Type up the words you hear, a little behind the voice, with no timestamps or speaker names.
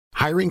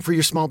Hiring for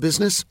your small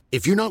business?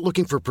 If you're not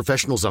looking for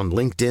professionals on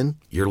LinkedIn,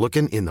 you're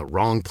looking in the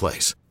wrong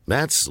place.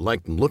 That's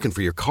like looking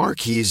for your car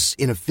keys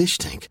in a fish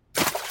tank.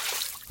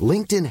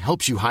 LinkedIn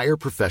helps you hire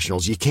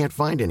professionals you can't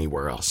find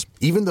anywhere else,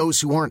 even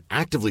those who aren't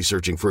actively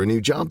searching for a new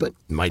job but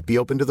might be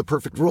open to the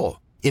perfect role.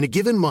 In a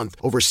given month,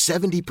 over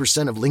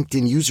 70% of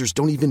LinkedIn users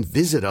don't even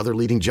visit other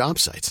leading job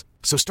sites.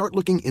 So start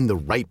looking in the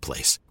right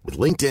place. With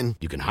LinkedIn,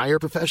 you can hire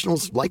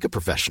professionals like a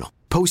professional.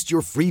 Post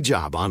your free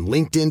job on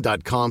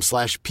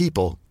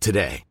linkedin.com/people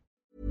today.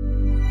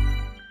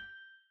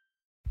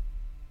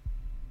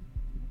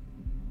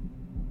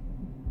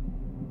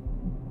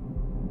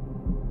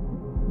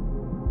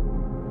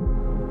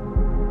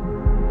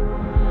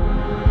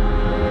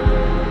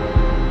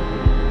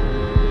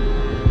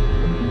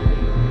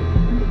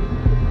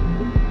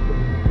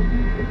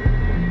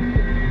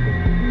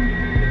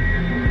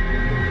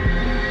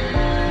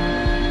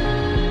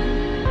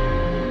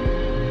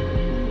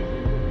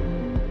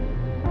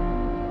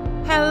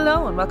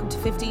 Hello and welcome to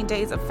 15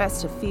 Days of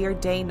Festive Fear,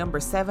 day number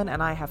 7,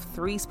 and I have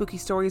 3 spooky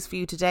stories for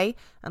you today,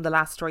 and the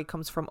last story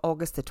comes from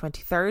August the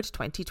 23rd,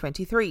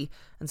 2023,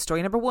 and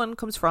story number 1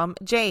 comes from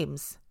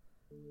James.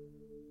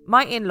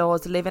 My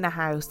in-laws live in a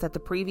house that the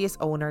previous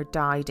owner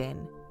died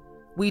in.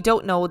 We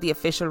don't know the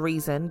official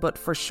reason, but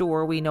for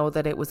sure we know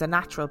that it was a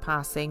natural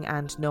passing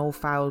and no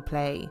foul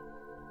play.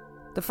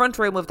 The front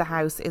room of the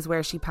house is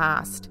where she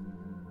passed,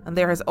 and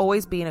there has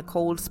always been a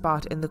cold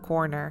spot in the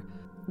corner,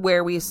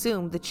 where we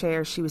assumed the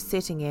chair she was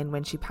sitting in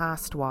when she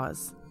passed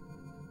was.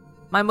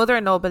 My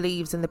mother-in-law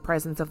believes in the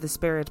presence of the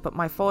spirit, but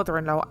my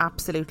father-in-law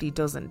absolutely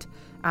doesn't,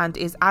 and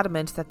is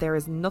adamant that there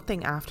is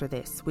nothing after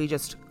this. We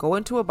just go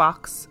into a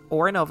box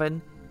or an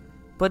oven,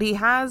 but he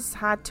has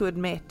had to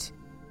admit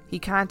he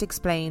can't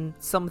explain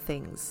some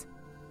things,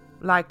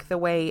 like the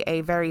way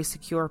a very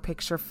secure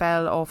picture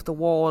fell off the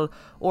wall,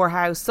 or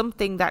how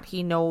something that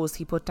he knows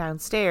he put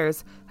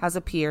downstairs has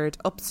appeared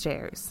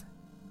upstairs.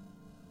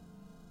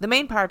 The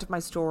main part of my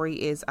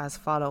story is as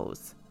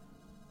follows.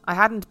 I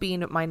hadn't been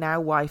with my now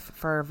wife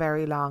for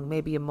very long,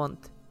 maybe a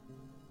month.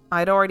 I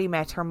had already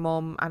met her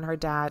mum and her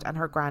dad and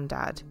her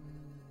granddad.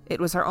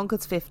 It was her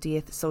uncle's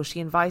 50th, so she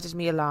invited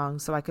me along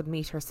so I could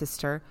meet her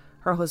sister,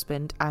 her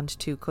husband and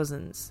 2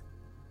 cousins.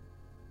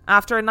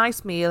 After a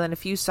nice meal and a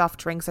few soft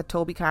drinks at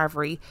Toby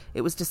Carvery,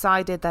 it was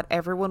decided that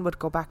everyone would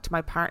go back to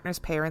my partner's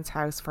parents'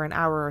 house for an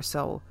hour or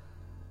so,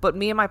 but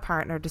me and my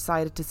partner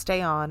decided to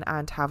stay on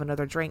and have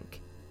another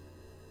drink.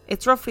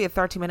 It's roughly a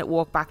 30-minute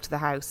walk back to the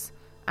house,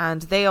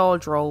 and they all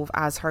drove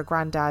as her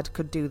granddad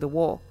could do the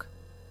walk.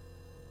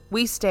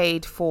 We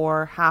stayed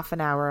for half an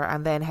hour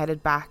and then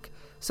headed back,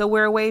 so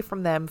we're away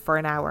from them for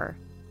an hour.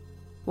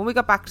 When we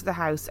got back to the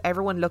house,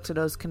 everyone looked at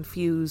us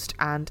confused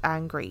and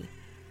angry.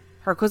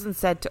 Her cousin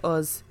said to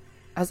us,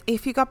 "As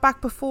if you got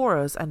back before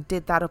us and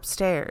did that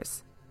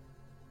upstairs."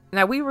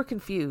 Now we were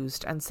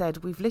confused and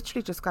said, "We've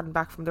literally just gotten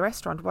back from the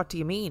restaurant, what do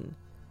you mean?"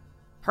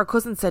 Her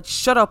cousin said,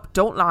 "Shut up,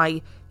 don't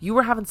lie. You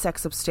were having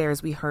sex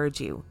upstairs, we heard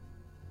you."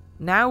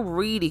 Now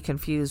really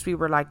confused, we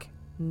were like,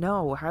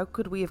 "No, how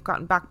could we have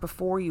gotten back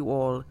before you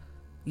all?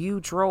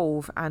 You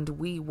drove and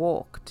we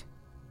walked."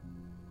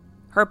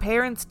 Her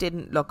parents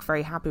didn't look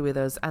very happy with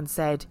us and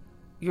said,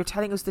 "You're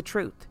telling us the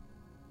truth."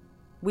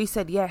 We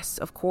said yes,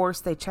 of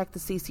course. They checked the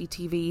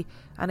CCTV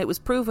and it was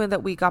proven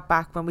that we got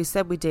back when we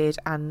said we did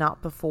and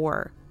not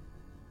before.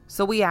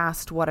 So we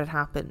asked what had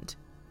happened.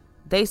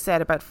 They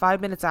said about 5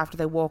 minutes after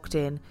they walked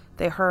in,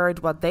 they heard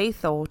what they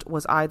thought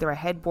was either a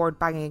headboard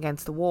banging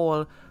against the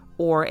wall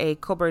or a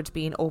cupboard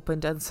being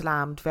opened and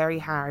slammed very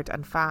hard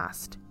and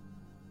fast.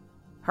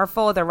 Her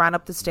father ran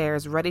up the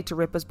stairs ready to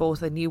rip us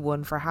both a new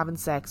one for having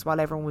sex while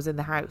everyone was in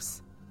the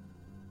house.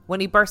 When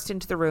he burst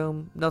into the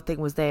room, nothing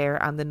was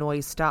there and the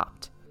noise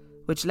stopped,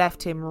 which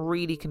left him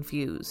really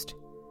confused.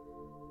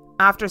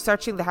 After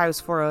searching the house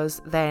for us,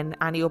 then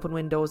any open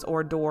windows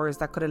or doors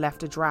that could have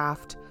left a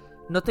draft,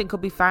 nothing could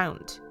be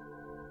found.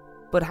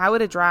 But how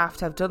would a draft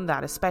have done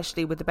that,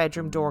 especially with the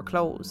bedroom door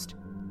closed?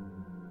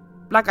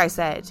 Like I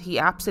said, he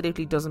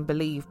absolutely doesn't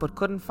believe but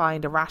couldn't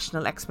find a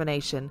rational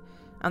explanation,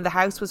 and the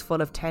house was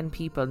full of 10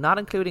 people, not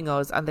including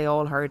us, and they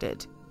all heard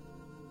it.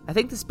 I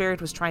think the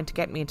spirit was trying to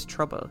get me into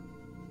trouble.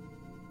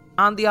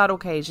 On the odd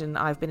occasion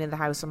I've been in the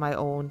house on my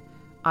own,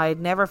 I'd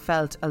never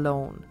felt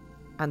alone,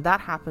 and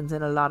that happens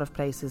in a lot of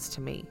places to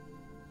me.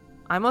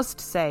 I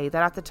must say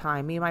that at the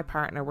time, me and my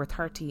partner were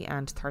 30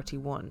 and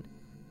 31.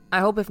 I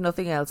hope if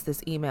nothing else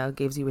this email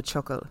gives you a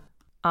chuckle.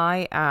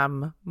 I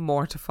am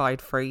mortified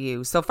for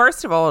you. So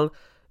first of all,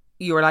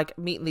 you were like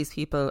meeting these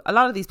people, a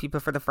lot of these people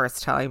for the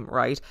first time,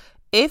 right?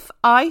 If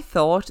I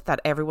thought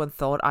that everyone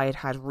thought I had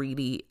had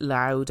really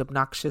loud,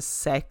 obnoxious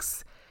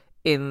sex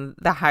in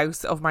the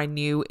house of my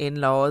new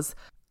in-laws,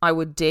 I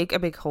would dig a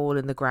big hole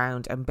in the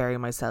ground and bury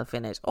myself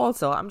in it.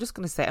 Also, I'm just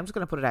going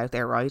to put it out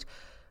there, right?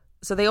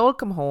 So they all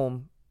come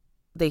home,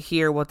 they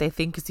hear what they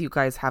think is you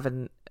guys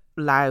having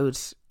loud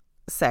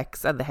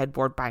sex and the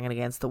headboard banging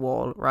against the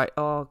wall, right?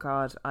 Oh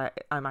God,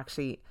 I'm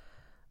actually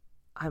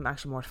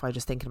mortified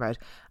just thinking about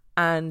it.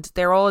 And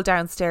they're all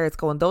downstairs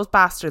going, those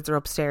bastards are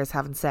upstairs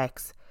having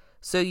sex.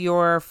 So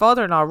your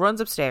father-in-law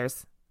runs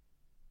upstairs,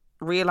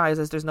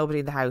 realises there's nobody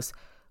in the house.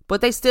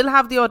 But they still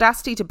have the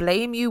audacity to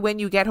blame you when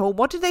you get home.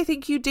 What did they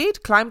think you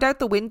did? Climbed out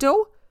the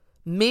window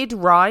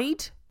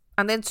mid-ride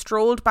and then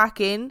strolled back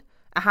in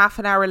a half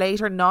an hour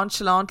later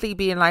nonchalantly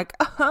being like,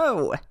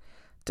 oh,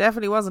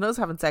 definitely wasn't us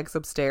having sex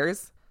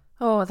upstairs.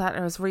 Oh, that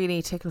has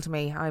really tickled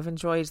me. I've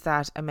enjoyed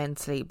that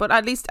immensely. But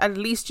at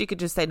least you could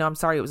just say, no, I'm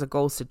sorry, it was a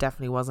ghost. It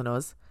definitely wasn't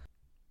us.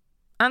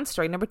 And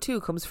story number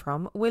 2 comes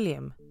from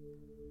William.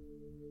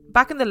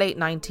 Back in the late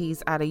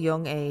 90s, at a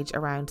young age,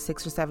 around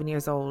 6 or 7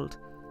 years old,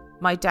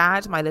 my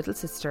dad, my little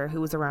sister,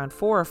 who was around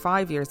 4 or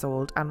 5 years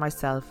old, and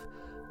myself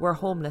were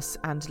homeless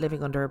and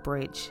living under a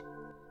bridge.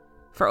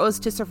 For us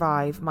to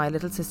survive, my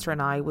little sister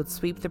and I would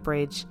sweep the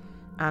bridge,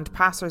 and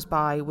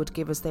passers-by would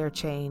give us their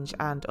change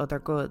and other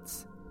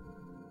goods.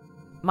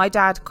 My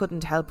dad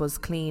couldn't help us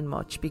clean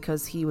much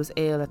because he was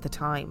ill at the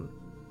time.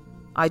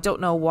 I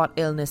don't know what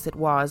illness it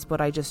was,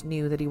 but I just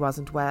knew that he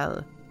wasn't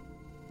well.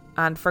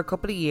 And for a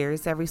couple of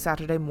years, every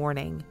Saturday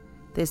morning,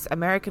 this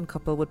American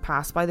couple would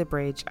pass by the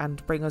bridge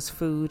and bring us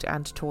food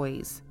and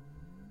toys.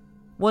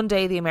 One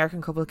day, the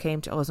American couple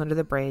came to us under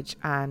the bridge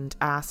and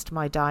asked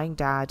my dying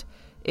dad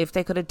if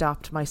they could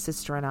adopt my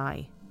sister and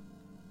I.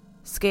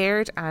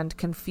 Scared and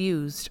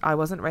confused, I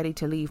wasn't ready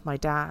to leave my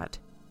dad.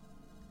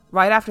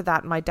 Right after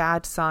that, my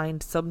dad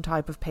signed some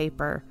type of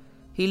paper.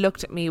 He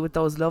looked at me with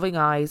those loving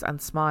eyes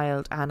and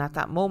smiled, and at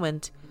that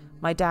moment,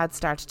 my dad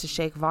started to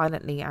shake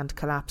violently and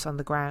collapse on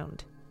the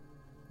ground.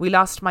 We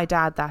lost my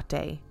dad that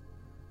day,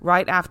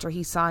 right after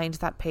he signed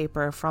that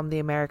paper from the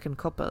American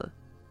couple.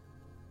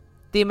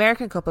 The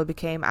American couple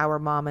became our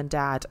mom and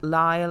dad,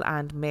 Lyle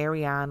and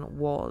Marianne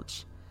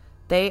Walsh.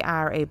 They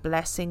are a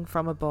blessing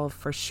from above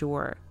for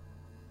sure.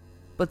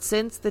 But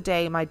since the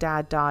day my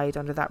dad died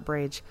under that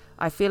bridge,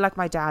 I feel like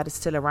my dad is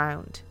still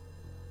around.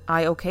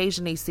 I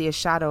occasionally see a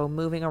shadow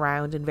moving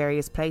around in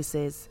various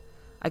places.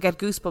 I get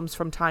goosebumps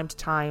from time to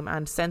time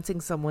and sensing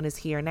someone is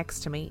here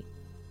next to me.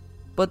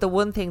 But the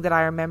one thing that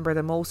I remember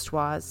the most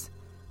was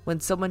when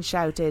someone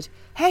shouted,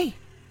 "Hey!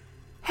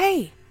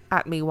 Hey!"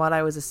 at me while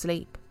I was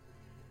asleep.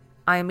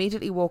 I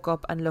immediately woke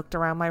up and looked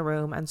around my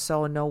room and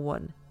saw no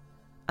one.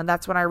 And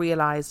that's when I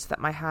realised that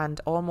my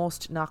hand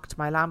almost knocked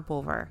my lamp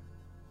over.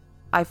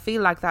 I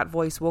feel like that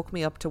voice woke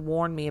me up to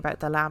warn me about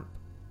the lamp,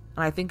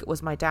 and I think it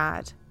was my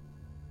dad.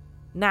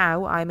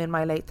 Now I'm in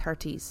my late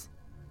 30s.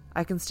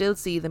 I can still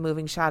see the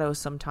moving shadows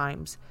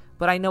sometimes,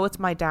 but I know it's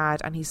my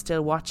dad and he's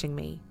still watching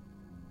me.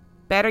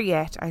 Better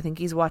yet, I think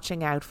he's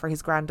watching out for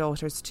his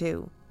granddaughters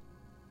too.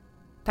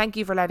 Thank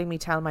you for letting me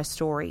tell my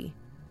story.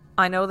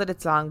 I know that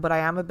it's long, but I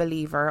am a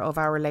believer of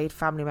our late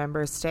family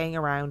members staying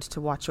around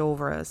to watch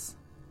over us.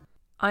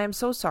 I am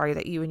so sorry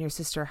that you and your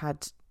sister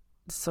had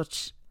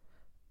such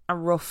a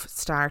rough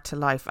start to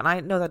life, and I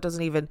know that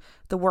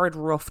the word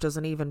rough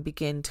doesn't even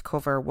begin to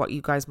cover what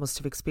you guys must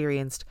have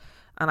experienced,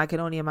 and I can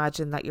only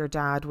imagine that your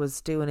dad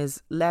was doing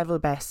his level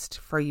best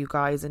for you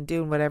guys and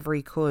doing whatever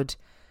he could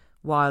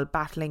while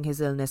battling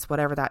his illness,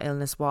 whatever that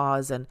illness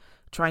was, and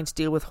trying to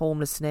deal with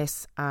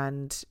homelessness,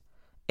 and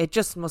it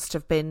just must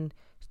have been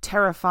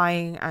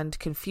terrifying and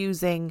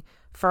confusing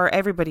for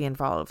everybody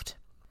involved.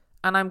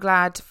 And I'm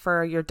glad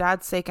for your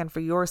dad's sake and for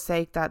your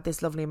sake that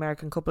this lovely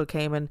American couple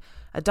came and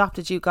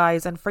adopted you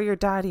guys. And for your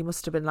dad, he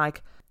must have been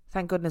like,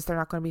 thank goodness they're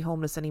not going to be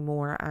homeless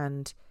anymore,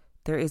 and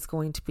there is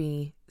going to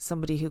be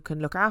somebody who can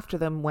look after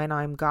them when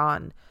I'm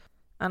gone.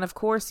 And of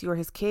course, you're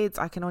his kids.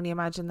 I can only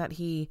imagine that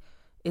he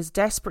is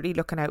desperately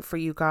looking out for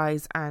you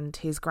guys and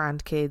his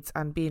grandkids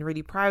and being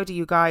really proud of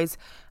you guys.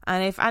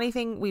 And if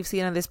anything we've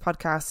seen on this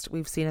podcast,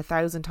 we've seen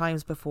 1,000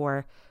 times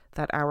before,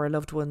 that our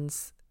loved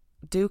ones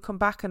do come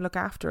back and look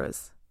after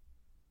us.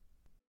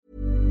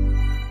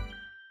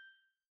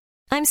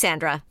 I'm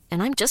Sandra,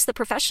 and I'm just the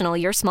professional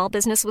your small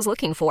business was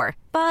looking for.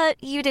 But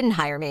you didn't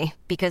hire me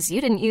because you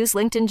didn't use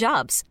LinkedIn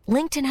Jobs.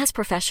 LinkedIn has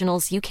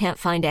professionals you can't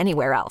find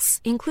anywhere else,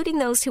 including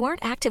those who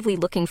aren't actively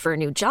looking for a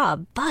new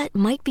job, but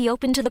might be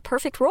open to the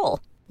perfect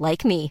role,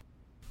 like me.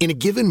 In a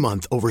given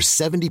month, over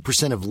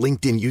 70% of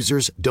LinkedIn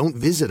users don't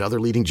visit other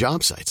leading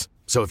job sites.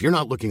 So if you're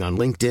not looking on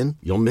LinkedIn,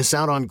 you'll miss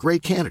out on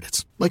great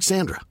candidates like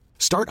Sandra.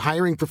 Start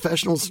hiring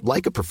professionals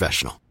like a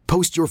professional.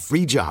 Post your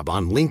free job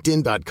on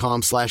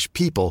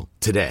linkedin.com/people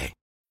today.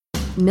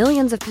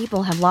 Millions of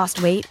people have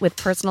lost weight with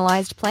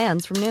personalized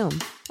plans from Noom.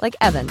 Like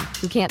Evan,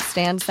 who can't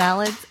stand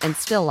salads and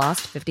still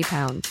lost 50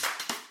 pounds.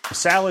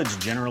 Salads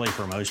generally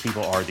for most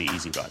people are the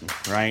easy button,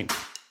 right?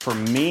 For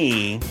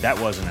me, that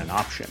wasn't an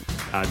option.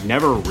 I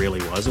never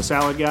really was a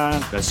salad guy.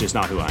 That's just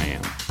not who I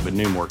am. But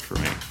Noom worked for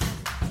me.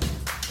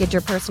 Get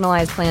your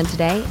personalized plan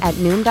today at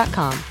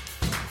Noom.com.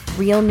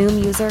 Real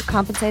Noom user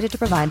compensated to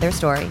provide their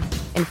story.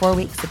 In 4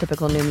 weeks, the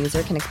typical Noom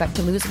user can expect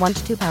to lose 1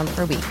 to 2 pounds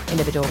per week.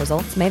 Individual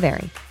results may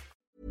vary.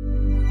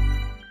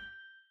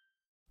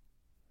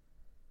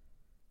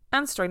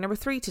 And story number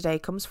 3 today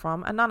comes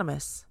from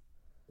Anonymous.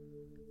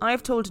 I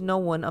have told no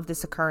one of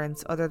this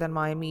occurrence other than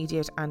my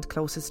immediate and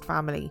closest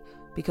family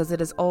because it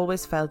has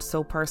always felt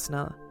so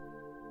personal.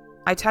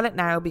 I tell it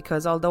now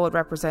because although it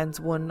represents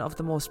one of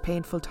the most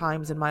painful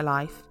times in my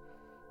life,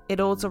 it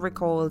also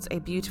recalls a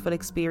beautiful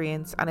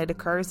experience, and it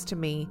occurs to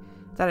me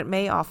that it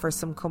may offer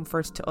some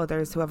comfort to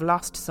others who have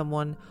lost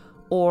someone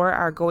or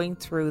are going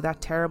through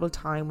that terrible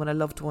time when a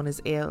loved one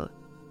is ill.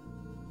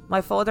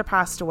 My father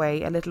passed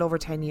away a little over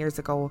 10 years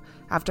ago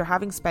after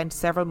having spent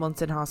several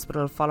months in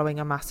hospital following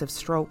a massive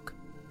stroke.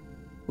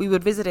 We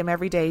would visit him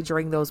every day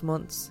during those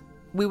months.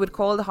 We would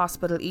call the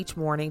hospital each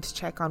morning to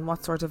check on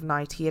what sort of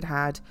night he had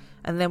had,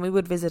 and then we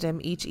would visit him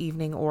each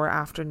evening or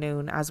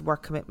afternoon as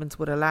work commitments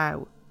would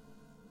allow.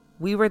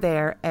 We were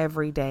there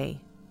every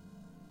day.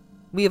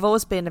 We have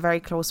always been a very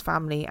close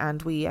family,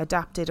 and we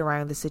adapted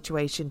around the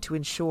situation to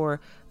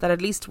ensure that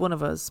at least one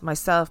of us,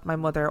 myself, my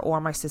mother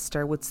or my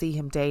sister, would see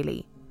him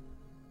daily.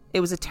 It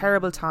was a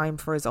terrible time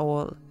for us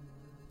all.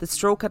 The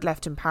stroke had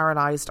left him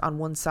paralysed on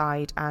one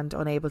side and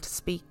unable to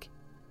speak.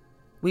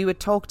 We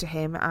would talk to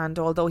him, and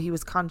although he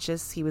was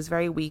conscious, he was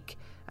very weak,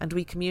 and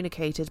we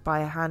communicated by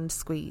a hand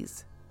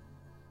squeeze.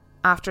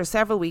 After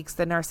several weeks,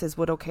 the nurses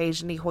would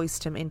occasionally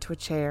hoist him into a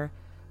chair,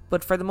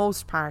 but for the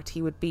most part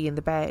he would be in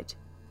the bed.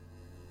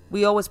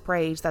 We always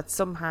prayed that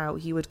somehow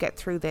he would get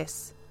through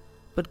this,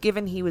 but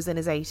given he was in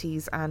his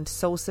 80s and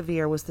so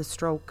severe was the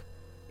stroke,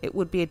 it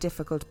would be a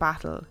difficult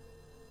battle.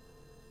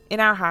 In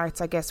our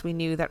hearts, I guess we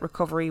knew that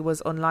recovery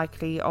was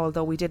unlikely,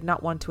 although we did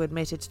not want to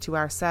admit it to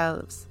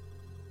ourselves.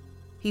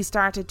 He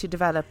started to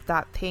develop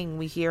that thing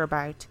we hear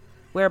about,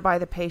 whereby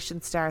the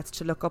patient starts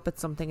to look up at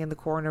something in the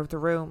corner of the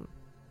room.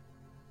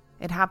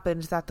 It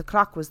happened that the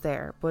clock was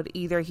there, but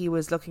either he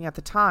was looking at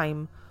the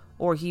time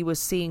or he was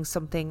seeing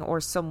something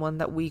or someone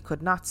that we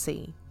could not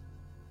see.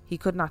 He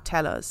could not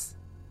tell us.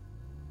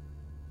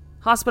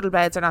 Hospital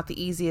beds are not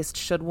the easiest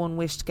should one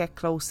wish to get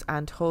close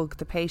and hug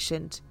the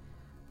patient,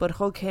 but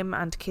hug him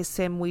and kiss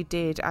him we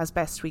did as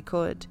best we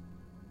could.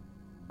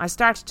 I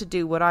started to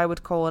do what I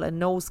would call a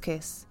nose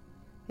kiss.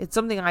 It's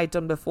something I had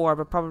done before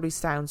but probably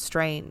sounds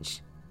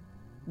strange.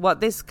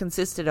 What this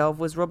consisted of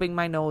was rubbing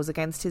my nose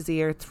against his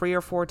ear 3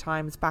 or 4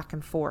 times back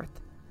and forth.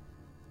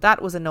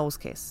 That was a nose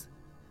kiss.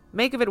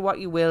 Make of it what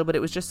you will, but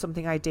it was just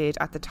something I did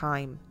at the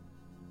time.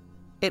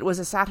 It was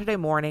a Saturday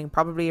morning,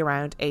 probably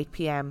around 8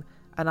 p.m,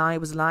 and I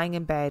was lying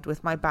in bed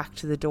with my back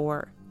to the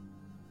door.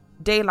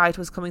 Daylight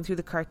was coming through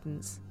the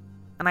curtains,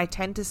 and I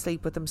tend to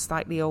sleep with them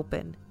slightly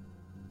open.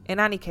 In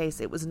any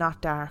case, it was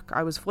not dark.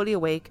 I was fully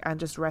awake and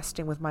just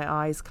resting with my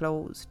eyes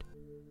closed.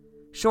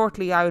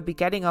 Shortly, I would be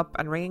getting up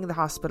and ringing the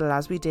hospital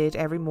as we did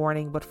every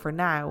morning, but for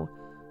now,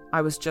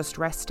 I was just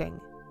resting.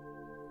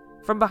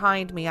 From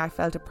behind me, I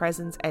felt a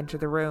presence enter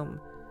the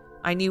room.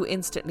 I knew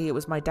instantly it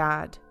was my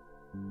dad.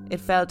 It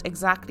felt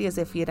exactly as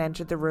if he had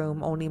entered the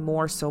room, only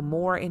more so,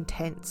 more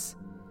intense.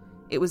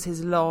 It was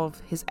his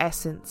love, his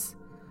essence.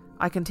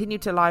 I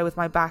continued to lie with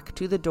my back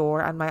to the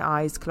door and my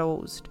eyes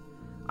closed.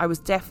 I was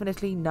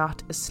definitely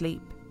not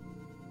asleep.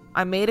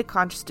 I made a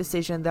conscious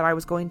decision that I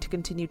was going to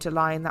continue to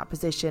lie in that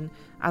position,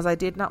 as I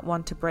did not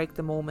want to break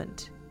the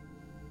moment.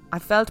 I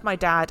felt my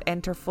dad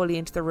enter fully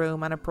into the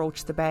room and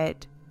approach the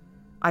bed.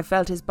 I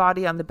felt his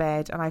body on the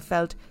bed, and I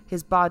felt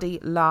his body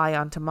lie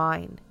onto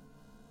mine.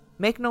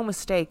 Make no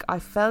mistake, I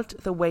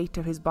felt the weight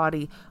of his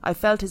body. I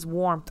felt his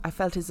warmth. I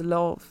felt his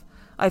love.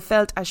 I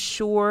felt as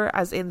sure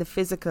as in the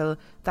physical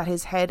that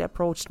his head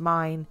approached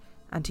mine,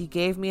 and he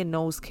gave me a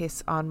nose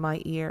kiss on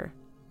my ear.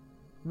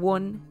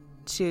 1,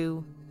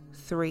 2,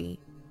 3.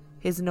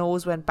 His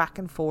nose went back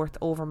and forth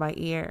over my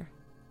ear.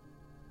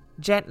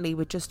 Gently,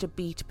 with just a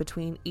beat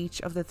between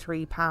each of the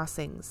 3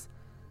 passings.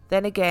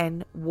 Then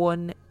again,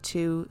 1,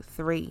 2,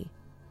 3.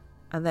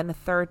 And then a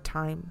third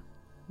time.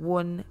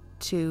 1,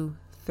 2,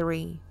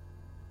 3.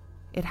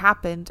 It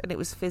happened, and it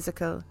was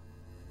physical.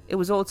 It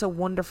was also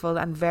wonderful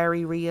and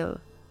very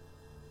real.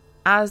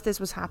 As this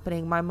was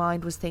happening, my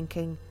mind was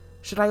thinking,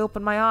 should I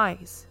open my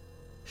eyes?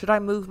 Should I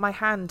move my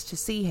hand to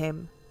see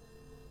him?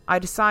 I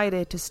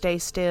decided to stay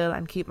still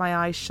and keep my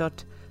eyes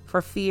shut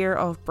for fear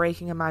of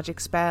breaking a magic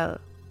spell.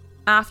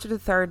 After the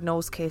third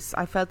nose kiss,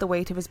 I felt the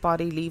weight of his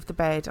body leave the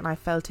bed, and I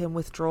felt him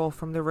withdraw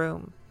from the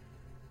room.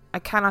 I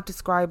cannot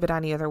describe it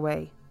any other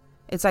way.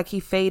 It's like he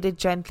faded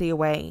gently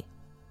away.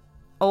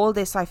 All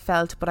this I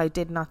felt, but I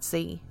did not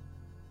see.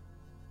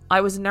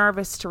 I was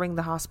nervous to ring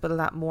the hospital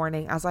that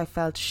morning, as I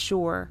felt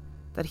sure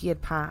that he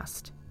had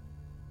passed.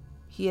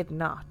 He had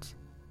not.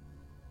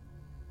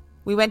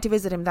 We went to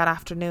visit him that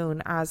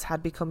afternoon, as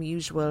had become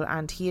usual,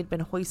 and he had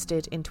been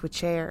hoisted into a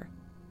chair.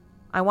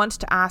 I wanted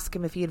to ask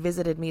him if he had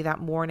visited me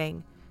that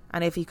morning,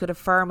 and if he could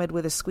affirm it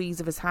with a squeeze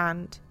of his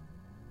hand.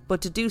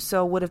 But to do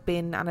so would have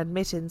been an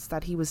admittance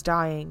that he was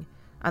dying,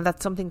 and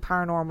that something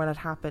paranormal had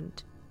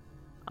happened.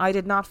 I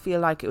did not feel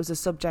like it was a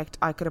subject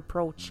I could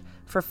approach,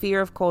 for fear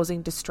of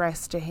causing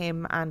distress to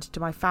him and to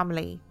my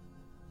family.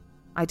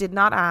 I did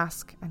not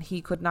ask, and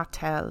he could not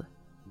tell.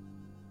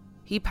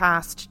 He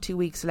passed 2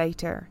 weeks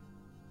later.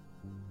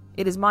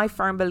 It is my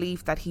firm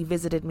belief that he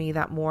visited me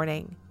that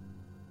morning.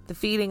 The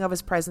feeling of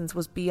his presence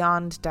was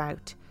beyond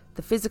doubt.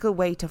 The physical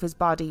weight of his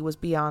body was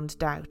beyond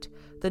doubt.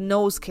 The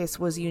nose kiss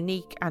was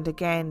unique and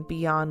again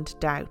beyond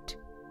doubt.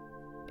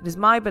 It is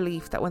my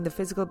belief that when the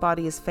physical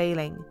body is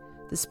failing,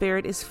 the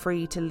spirit is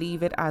free to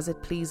leave it as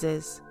it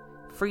pleases,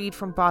 freed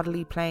from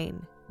bodily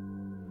pain.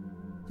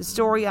 The The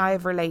story I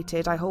have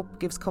related, I hope,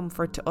 gives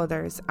comfort to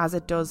others as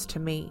it does to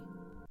me.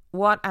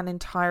 What an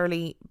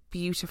entirely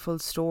beautiful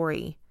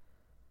story.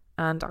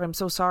 And I'm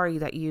so sorry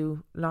that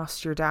you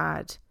lost your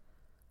dad.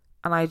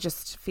 And I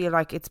just feel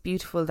like it's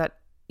beautiful that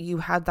you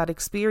had that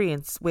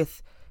experience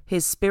with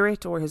his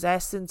spirit or his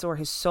essence or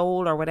his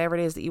soul or whatever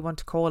it is that you want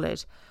to call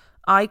it.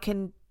 I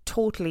can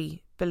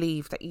totally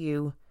believe that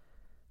you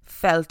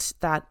felt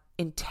that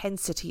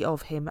intensity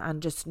of him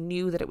and just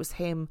knew that it was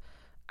him,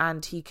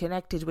 and he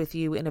connected with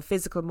you in a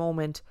physical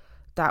moment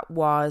that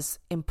was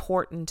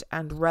important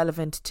and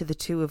relevant to the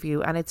two of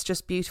you. And it's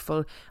just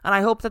beautiful. And I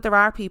hope that there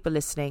are people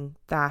listening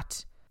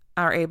that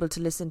are able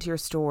to listen to your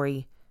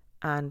story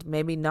and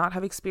maybe not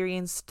have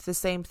experienced the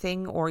same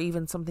thing or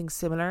even something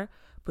similar,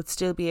 but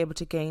still be able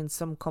to gain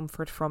some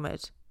comfort from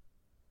it.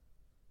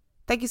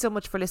 Thank you so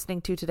much for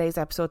listening to today's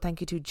episode.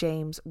 Thank you to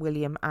James,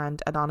 William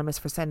and Anonymous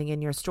for sending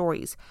in your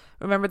stories.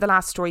 Remember, the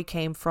last story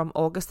came from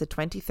August the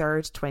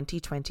 23rd,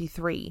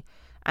 2023.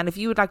 And if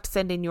you would like to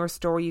send in your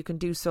story, you can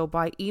do so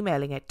by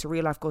emailing it to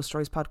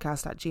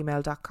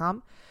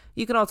reallifeghoststoriespodcast@gmail.com.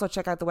 You can also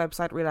check out the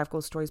website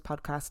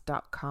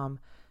reallifeghoststoriespodcast.com.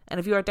 And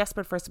if you are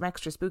desperate for some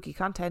extra spooky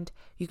content,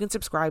 you can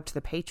subscribe to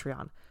the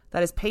Patreon.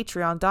 That is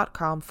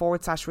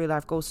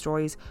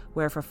patreon.com/reallifeghoststories,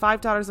 where for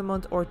 $5 a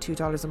month or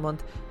 $2 a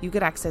month, you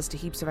get access to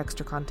heaps of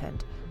extra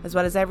content, as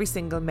well as every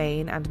single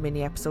main and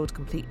mini episode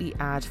completely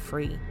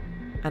ad-free.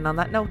 And on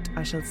that note,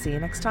 I shall see you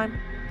next time.